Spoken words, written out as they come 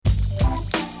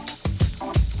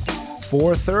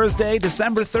For Thursday,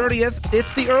 December 30th,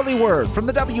 it's the early word from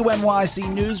the WNYC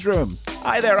newsroom.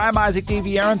 Hi there, I'm Isaac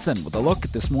Davey Aronson with a look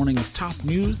at this morning's top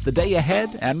news, the day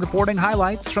ahead, and reporting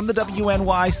highlights from the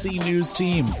WNYC news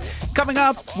team. Coming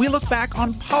up, we look back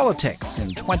on politics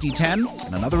in 2010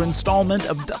 in another installment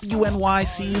of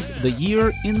WNYC's The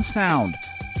Year in Sound.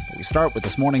 We start with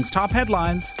this morning's top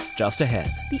headlines just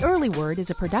ahead. The Early Word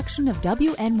is a production of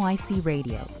WNYC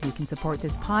Radio. You can support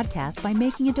this podcast by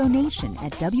making a donation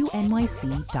at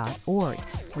WNYC.org,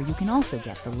 where you can also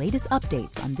get the latest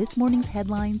updates on this morning's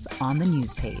headlines on the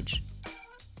news page.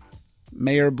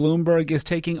 Mayor Bloomberg is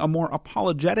taking a more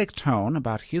apologetic tone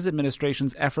about his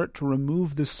administration's effort to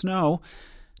remove the snow.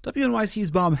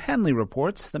 WNYC's Bob Henley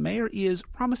reports the mayor is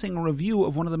promising a review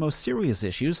of one of the most serious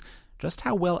issues, just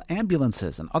how well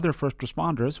ambulances and other first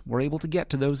responders were able to get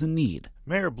to those in need.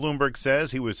 Mayor Bloomberg says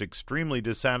he was extremely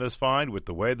dissatisfied with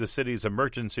the way the city's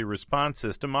emergency response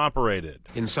system operated.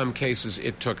 In some cases,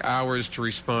 it took hours to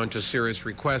respond to serious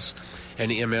requests,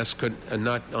 and EMS could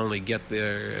not only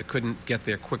couldn't get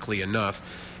there quickly enough.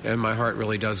 And my heart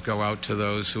really does go out to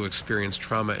those who experienced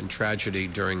trauma and tragedy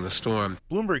during the storm.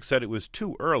 Bloomberg said it was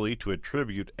too early to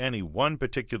attribute any one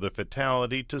particular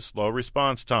fatality to slow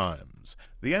response times.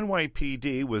 The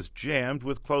NYPD was jammed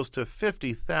with close to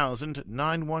 50,000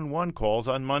 911 calls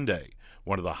on Monday,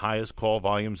 one of the highest call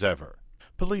volumes ever.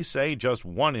 Police say just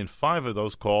 1 in 5 of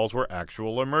those calls were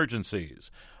actual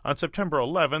emergencies. On September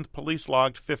 11th, police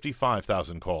logged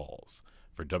 55,000 calls.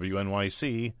 For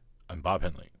WNYC, I'm Bob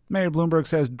Henley. Mayor Bloomberg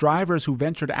says drivers who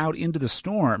ventured out into the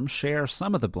storm share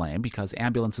some of the blame because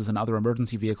ambulances and other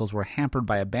emergency vehicles were hampered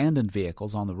by abandoned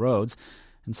vehicles on the roads.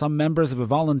 And some members of a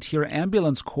volunteer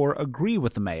ambulance corps agree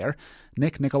with the mayor.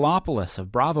 Nick Nicolopoulos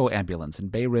of Bravo Ambulance in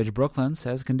Bay Ridge, Brooklyn,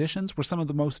 says conditions were some of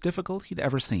the most difficult he'd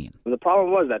ever seen. The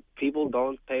problem was that people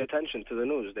don't pay attention to the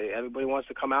news. Everybody wants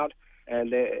to come out,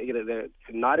 and they're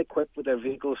not equipped with their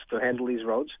vehicles to handle these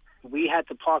roads. We had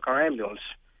to park our ambulance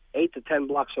 8 to 10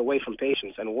 blocks away from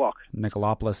patients and walk.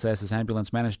 Nicolopoulos says his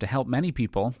ambulance managed to help many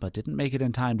people, but didn't make it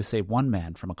in time to save one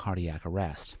man from a cardiac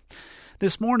arrest.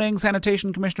 This morning,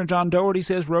 Sanitation Commissioner John Doherty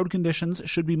says road conditions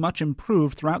should be much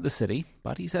improved throughout the city,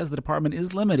 but he says the department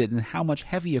is limited in how much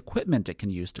heavy equipment it can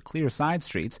use to clear side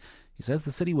streets. He says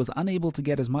the city was unable to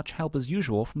get as much help as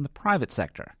usual from the private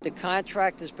sector. The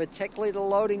contractors, particularly the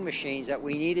loading machines that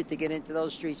we needed to get into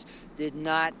those streets, did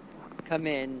not come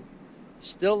in,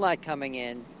 still not coming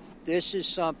in. This is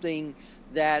something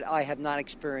that I have not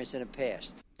experienced in the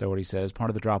past. Doherty says part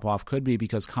of the drop-off could be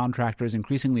because contractors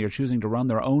increasingly are choosing to run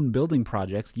their own building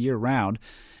projects year-round.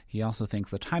 He also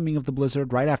thinks the timing of the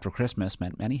blizzard right after Christmas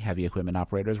meant many heavy equipment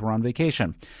operators were on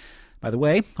vacation. By the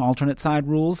way, alternate side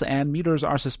rules and meters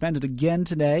are suspended again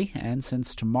today, and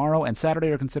since tomorrow and Saturday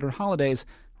are considered holidays,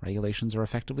 regulations are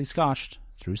effectively scotched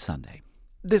through Sunday.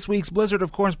 This week's blizzard,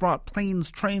 of course, brought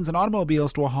planes, trains, and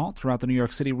automobiles to a halt throughout the New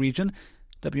York City region.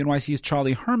 WNYC's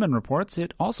Charlie Herman reports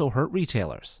it also hurt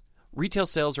retailers. Retail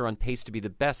sales are on pace to be the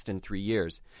best in 3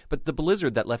 years, but the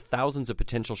blizzard that left thousands of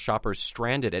potential shoppers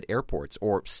stranded at airports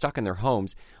or stuck in their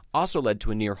homes also led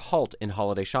to a near halt in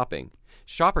holiday shopping.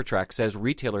 ShopperTrack says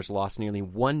retailers lost nearly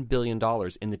 $1 billion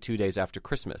in the 2 days after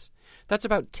Christmas. That's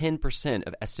about 10%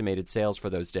 of estimated sales for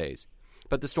those days.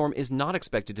 But the storm is not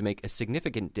expected to make a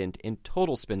significant dent in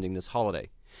total spending this holiday.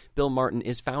 Bill Martin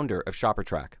is founder of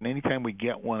ShopperTrack. Anytime we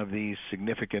get one of these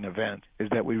significant events is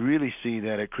that we really see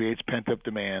that it creates pent-up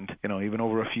demand, even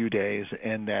over a few days,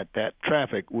 and that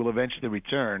traffic will eventually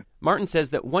return. Martin says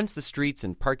that once the streets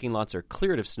and parking lots are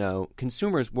cleared of snow,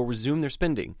 consumers will resume their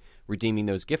spending, redeeming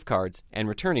those gift cards and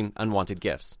returning unwanted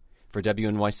gifts. For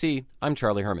WNYC, I'm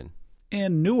Charlie Herman.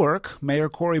 In Newark, Mayor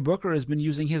Cory Booker has been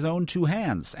using his own two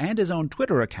hands and his own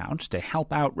Twitter account to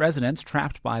help out residents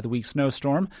trapped by the week's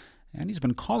snowstorm. And he's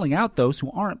been calling out those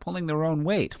who aren't pulling their own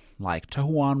weight, like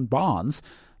Tahuan Bonds.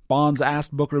 Bonds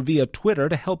asked Booker via Twitter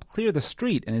to help clear the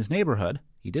street in his neighborhood.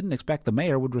 He didn't expect the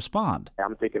mayor would respond.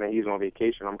 I'm thinking that he's on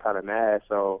vacation. I'm kind of mad.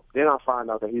 So then I find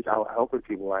out that he's out helping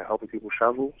people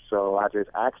shovel. So I just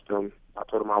asked him. I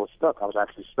told him I was stuck. I was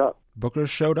actually stuck. Booker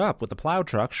showed up with the plow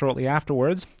truck shortly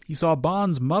afterwards. He saw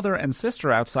Bonds' mother and sister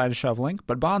outside shoveling,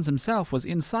 but Bonds himself was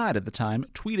inside at the time,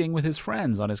 tweeting with his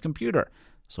friends on his computer.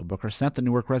 So Booker sent the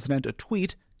Newark resident a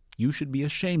tweet, "You should be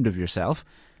ashamed of yourself."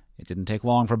 It didn't take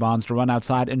long for Bonds to run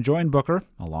outside and join Booker,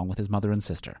 along with his mother and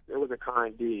sister. It was a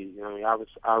kind deed.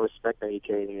 I respect that he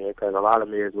came here because a lot of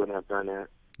mayors wouldn't have done that.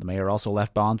 The mayor also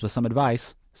left Bonds with some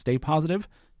advice. Stay positive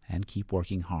and keep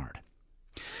working hard.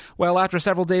 Well, after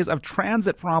several days of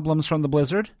transit problems from the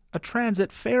blizzard, a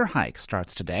transit fare hike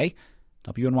starts today.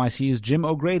 WNYC's Jim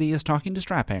O'Grady is talking to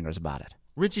strap hangers about it.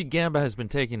 Richie Gamba has been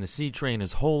taking the C train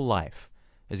his whole life.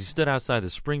 As he stood outside the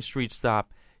Spring Street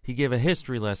stop, he gave a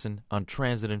history lesson on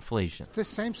transit inflation. This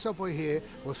same subway here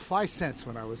was 5 cents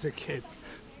when I was a kid.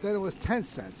 Then it was 10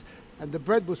 cents. And the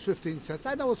bread was 15 cents.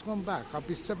 I know it's going back. I'll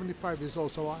be 75 years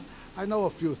old, so I know a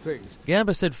few things.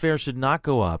 Gamba said fares should not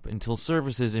go up until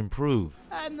services improve.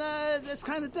 And it's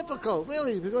kind of difficult,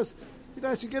 really, because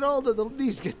as you get older, the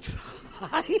knees get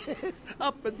high,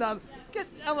 up and down. Get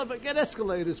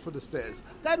escalators for the stairs,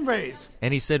 then raise.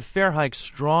 And he said fare hikes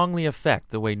strongly affect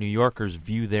the way New Yorkers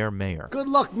view their mayor. Good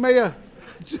luck, Mayor.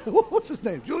 What's his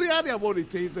name? Giuliani, I won't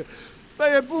tease it.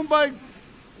 Mayor Bloomberg,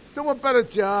 do a better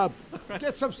job.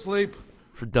 Get some sleep.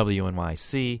 For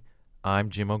WNYC, I'm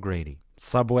Jim O'Grady.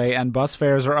 Subway and bus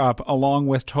fares are up, along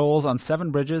with tolls on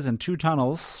 7 bridges and 2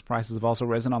 tunnels. Prices have also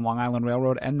risen on Long Island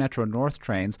Railroad and Metro North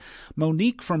trains.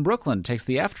 Monique from Brooklyn takes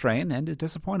the F train and is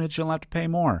disappointed she'll have to pay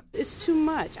more. It's too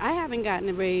much. I haven't gotten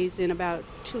a raise in about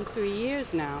 2-3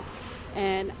 years now,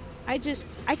 and I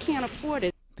can't afford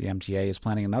it. The MTA is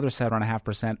planning another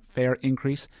 7.5% fare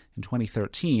increase in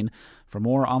 2013. For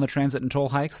more on the transit and toll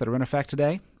hikes that are in effect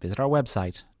today, visit our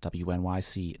website,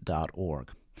 wnyc.org.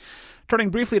 Turning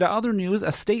briefly to other news,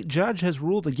 a state judge has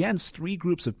ruled against 3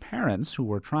 groups of parents who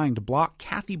were trying to block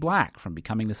Kathy Black from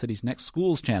becoming the city's next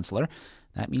schools chancellor.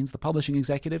 That means the publishing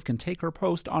executive can take her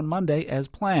post on Monday as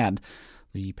planned.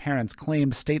 The parents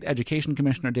claimed State Education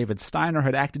Commissioner David Steiner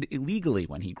had acted illegally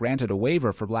when he granted a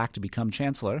waiver for Black to become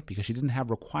chancellor because she didn't have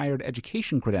required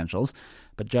education credentials.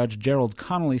 But Judge Gerald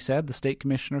Connolly said the state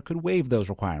commissioner could waive those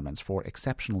requirements for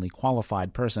exceptionally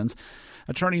qualified persons.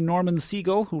 Attorney Norman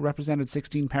Siegel, who represented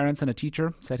 16 parents and a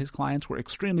teacher, said his clients were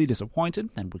extremely disappointed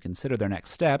and would consider their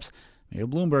next steps. Mayor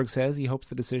Bloomberg says he hopes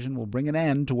the decision will bring an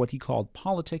end to what he called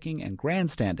politicking and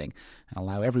grandstanding and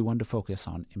allow everyone to focus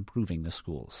on improving the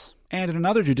schools. And in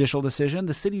another judicial decision,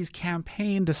 the city's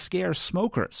campaign to scare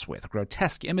smokers with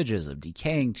grotesque images of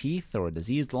decaying teeth or a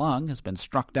diseased lung has been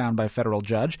struck down by a federal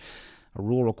judge. A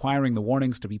rule requiring the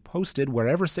warnings to be posted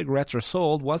wherever cigarettes are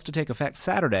sold was to take effect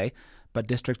Saturday, but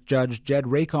District Judge Jed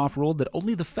Rakoff ruled that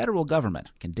only the federal government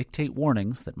can dictate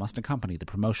warnings that must accompany the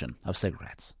promotion of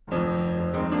cigarettes.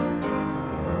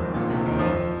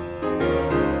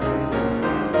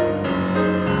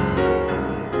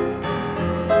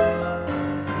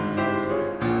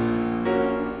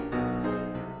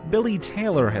 Billy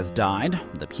Taylor has died.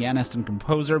 The pianist and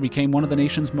composer became one of the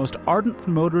nation's most ardent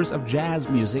promoters of jazz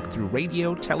music through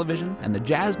radio, television, and the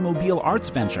Jazzmobile Arts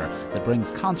venture that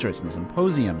brings concerts and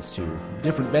symposiums to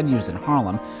different venues in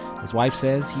Harlem. His wife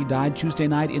says he died Tuesday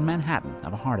night in Manhattan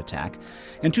of a heart attack.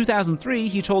 In 2003,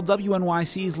 he told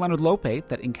WNYC's Leonard Lopate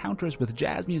that encounters with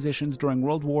jazz musicians during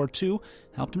World War II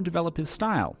helped him develop his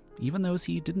style, even those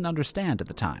he didn't understand at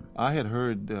the time. I had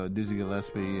heard Dizzy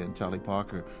Gillespie and Charlie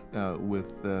Parker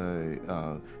with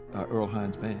Earl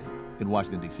Hines Band in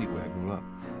Washington, D.C., where I grew up.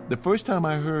 The first time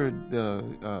I heard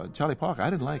Charlie Parker,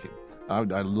 I didn't like it.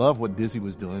 I love what Dizzy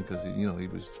was doing because he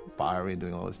was fiery and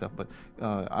doing all this stuff. But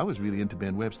I was really into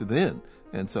Ben Webster then,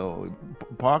 and so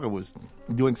Parker was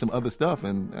doing some other stuff,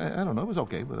 and I don't know, it was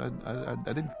okay, but I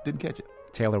didn't catch it.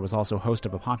 Taylor was also host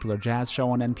of a popular jazz show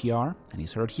on NPR, and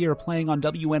he's heard here playing on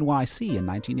WNYC in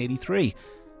 1983.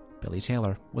 Billy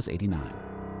Taylor was 89.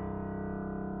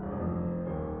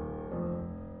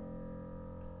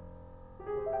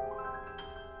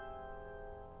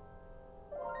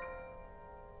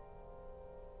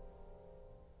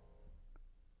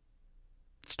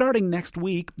 Starting next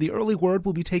week, the Early Word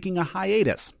will be taking a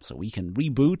hiatus, so we can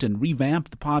reboot and revamp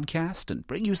the podcast and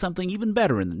bring you something even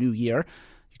better in the new year.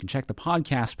 You can check the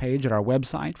podcast page at our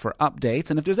website for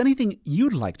updates, and if there's anything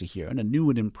you'd like to hear in a new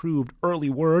and improved Early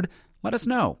Word, let us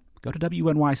know. Go to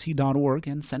wnyc.org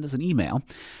and send us an email.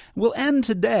 We'll end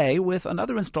today with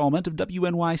another installment of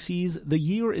WNYC's The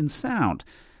Year in Sound.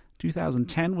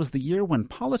 2010 was the year when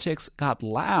politics got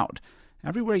loud.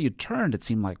 Everywhere you turned, it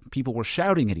seemed like people were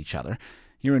shouting at each other.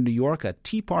 Here in New York, a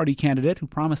Tea Party candidate who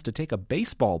promised to take a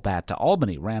baseball bat to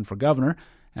Albany ran for governor,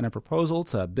 and a proposal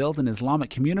to build an Islamic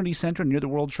community center near the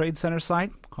World Trade Center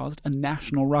site caused a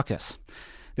national ruckus.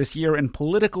 This Year in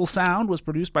Political Sound was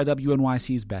produced by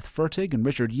WNYC's Beth Fertig and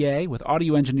Richard Ye, with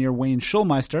audio engineer Wayne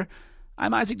Schulmeister.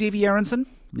 I'm Isaac Davy Aronson,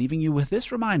 leaving you with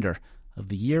this reminder of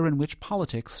the year in which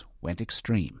politics went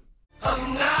extreme.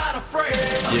 I'm not afraid.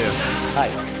 Yeah. Hi,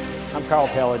 I'm Carl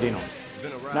Palladino,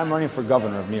 and I'm running for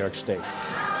governor of New York State.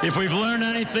 If we've learned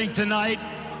anything tonight,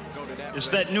 it's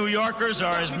that New Yorkers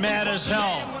are as mad as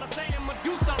hell.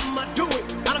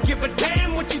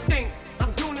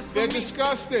 They're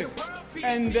disgusted,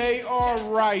 and they are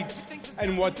right.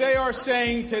 And what they are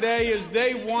saying today is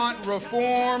they want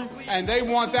reform, and they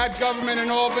want that government in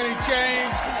Albany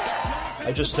changed.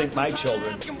 I just think my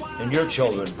children and your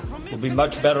children will be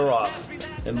much better off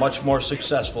and much more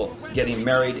successful getting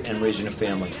married and raising a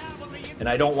family. And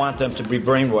I don't want them to be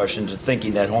brainwashed into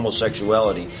thinking that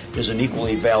homosexuality is an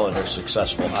equally valid or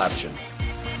successful option.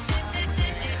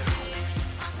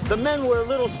 The men wear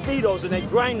little Speedos and they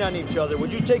grind on each other.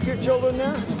 Would you take your children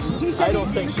there? I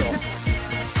don't think so.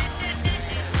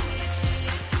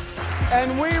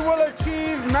 And we will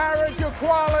achieve marriage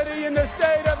equality in the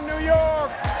state of New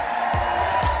York.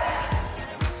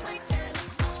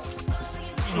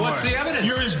 What's the evidence?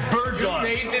 You're his bird dog.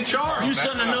 You made the charge. You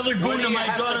send another goon to my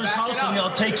daughter's house and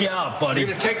I'll take you out, buddy.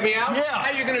 You're going to take me out? Yeah.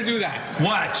 How are you going to do that?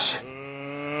 Watch.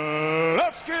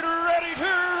 Let's get ready to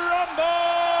rumble!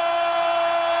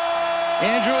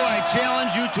 Andrew, I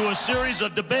challenge you to a series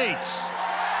of debates.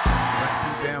 Rent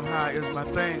too damn high is my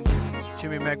thing.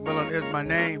 Jimmy McMillan is my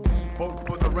name. Vote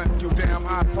for the Rent Too Damn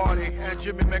High party and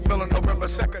Jimmy McMillan November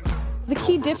 2nd. The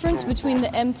key difference between the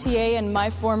MTA and my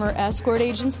former escort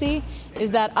agency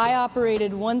is that I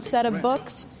operated one set of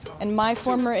books and my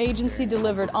former agency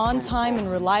delivered on-time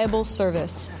and reliable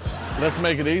service. Let's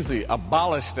make it easy.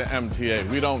 Abolish the MTA.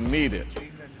 We don't need it.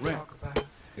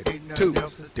 Too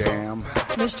damn.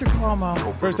 Mr.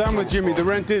 Cuomo. First time with Jimmy, the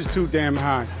rent is too damn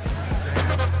high.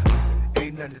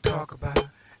 Ain't nothing to talk about.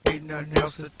 Ain't nothing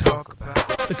else to talk about.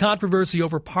 The controversy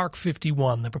over Park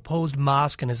 51, the proposed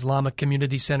mosque and Islamic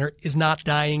community center, is not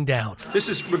dying down. This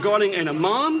is regarding an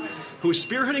imam who is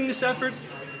spearheading this effort,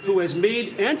 who has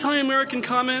made anti-American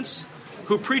comments,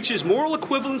 who preaches moral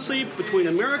equivalency between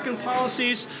American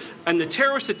policies and the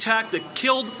terrorist attack that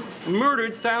killed,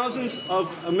 murdered thousands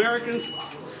of Americans,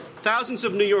 thousands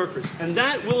of New Yorkers. And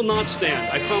that will not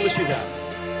stand. I promise you that.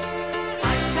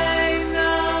 I say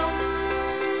no,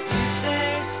 you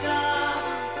say stop,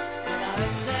 and I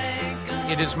say go.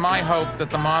 It is my hope that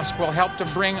the mosque will help to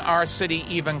bring our city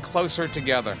even closer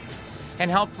together and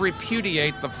help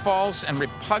repudiate the false and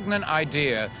repugnant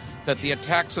idea that the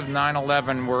attacks of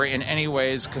 9/11 were in any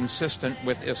ways consistent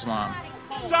with Islam.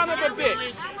 Son of a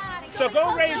bitch. So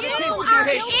go raise your kids to are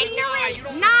be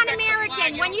ignorant,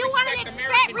 non-American. When you want to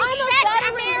respect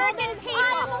American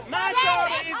people. My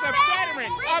daughter is a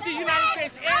veteran of the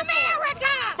United States Air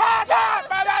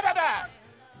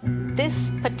Force.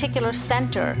 This particular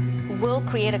center will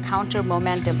create a counter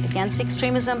momentum against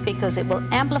extremism because it will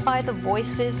amplify the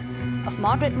voices of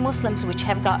moderate Muslims which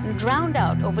have gotten drowned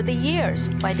out over the years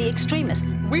by the extremists.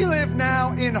 We live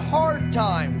now in hard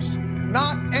times,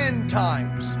 not end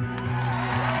times.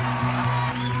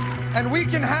 And we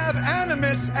can have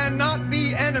animus and not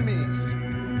be enemies.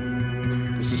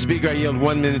 Mr. Speaker, I yield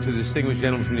 1 minute to the distinguished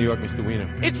gentleman from New York, Mr. Weiner.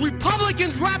 It's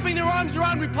Republicans wrapping their arms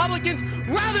around Republicans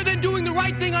rather than doing the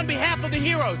right thing on behalf of the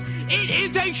heroes. It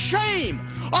is a shame!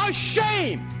 A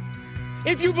shame!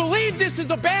 If you believe this is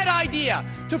a bad idea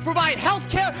to provide health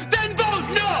care, then vote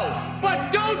no!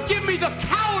 But don't give me the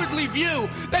cowardly view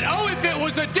that, oh, if it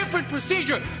was a different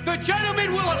procedure, the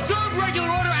gentleman will observe regular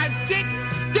order and sit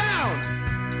down!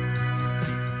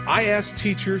 I asked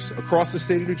teachers across the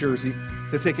state of New Jersey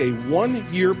to take a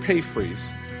 1-year pay freeze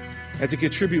and to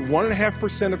contribute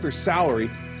 1.5% of their salary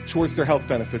towards their health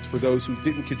benefits for those who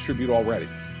didn't contribute already.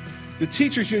 The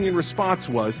teachers union response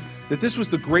was that this was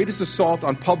the greatest assault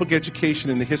on public education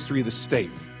in the history of the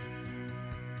state.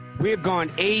 We have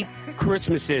gone 8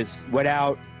 Christmases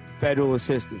without federal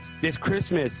assistance. This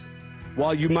Christmas,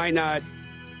 while you might not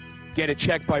get a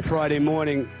check by Friday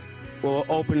morning or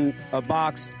open a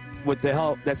box with the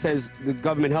help that says the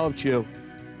government helped you,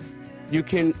 you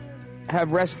can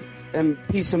have rest and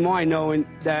peace of mind knowing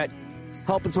that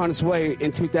help is on its way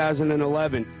in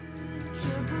 2011.